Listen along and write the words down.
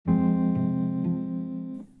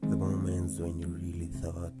when you really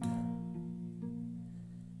thought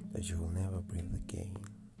that you will never breathe again,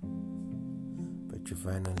 but you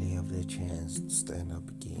finally have the chance to stand up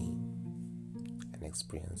again and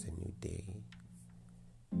experience a new day,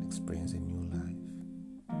 experience a new life.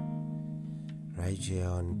 Right here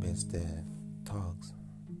on Best Talks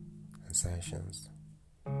and Sessions,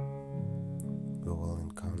 we will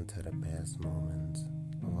encounter the best moments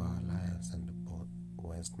of our lives and the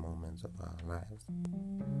worst moments of our lives,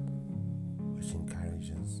 which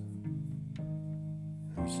encourages